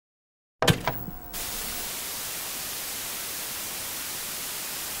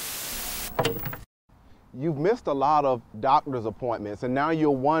You've missed a lot of doctor's appointments, and now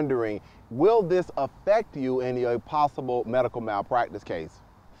you're wondering, will this affect you in a possible medical malpractice case?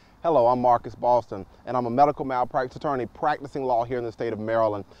 Hello, I'm Marcus Boston, and I'm a medical malpractice attorney practicing law here in the state of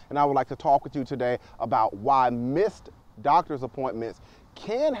Maryland. And I would like to talk with you today about why missed doctor's appointments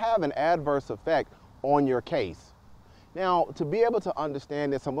can have an adverse effect on your case. Now, to be able to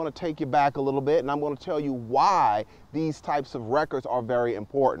understand this, I'm going to take you back a little bit, and I'm going to tell you why these types of records are very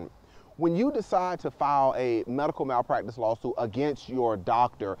important. When you decide to file a medical malpractice lawsuit against your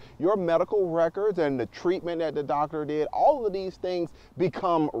doctor, your medical records and the treatment that the doctor did, all of these things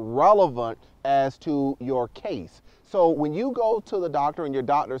become relevant as to your case. So when you go to the doctor and your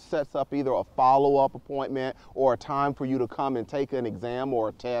doctor sets up either a follow-up appointment or a time for you to come and take an exam or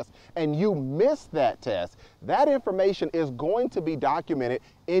a test, and you miss that test, that information is going to be documented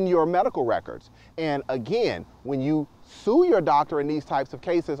in your medical records. And again, when you sue your doctor in these types of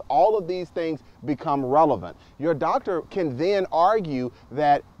cases, all of these things become relevant. Your doctor can then argue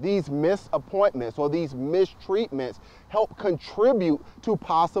that these missed appointments or these mistreatments help contribute to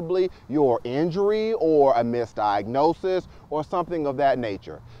possibly your injury or a misdiagnosis or something of that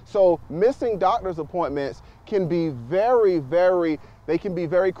nature. So missing doctor's appointments can be very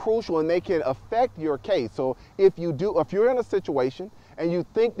crucial, and they can affect your case. So if you're in a situation and you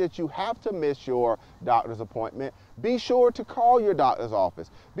think that you have to miss your doctor's appointment, be sure to call your doctor's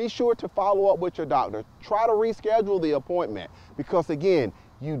office. Be sure to follow up with your doctor. Try to reschedule the appointment, because again,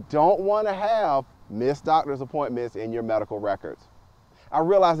 you don't want to have missed doctor's appointments in your medical records. I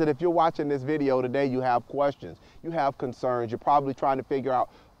realize that if you're watching this video today, you have questions, you have concerns, you're probably trying to figure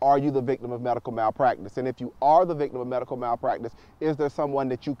out, are you the victim of medical malpractice? And if you are the victim of medical malpractice, is there someone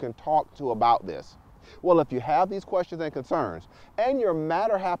that you can talk to about this? Well, if you have these questions and concerns, and your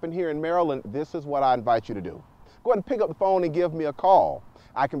matter happened here in Maryland, this is what I invite you to do. Go ahead and pick up the phone and give me a call.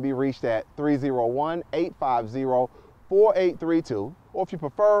 I can be reached at 301-850-4832. Or if you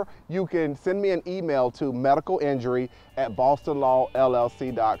prefer, you can send me an email to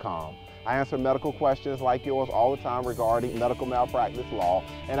medicalinjury@bostonlawllc.com. I answer medical questions like yours all the time regarding medical malpractice law,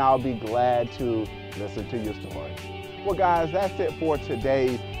 and I'll be glad to listen to your story. Well, guys, that's it for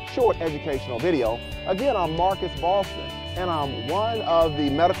today's short educational video. Again, I'm Marcus Boston, and I'm one of the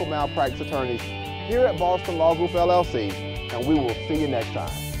medical malpractice attorneys here at Boston Law Group LLC, and we will see you next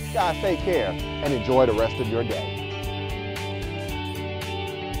time. Guys, take care and enjoy the rest of your day.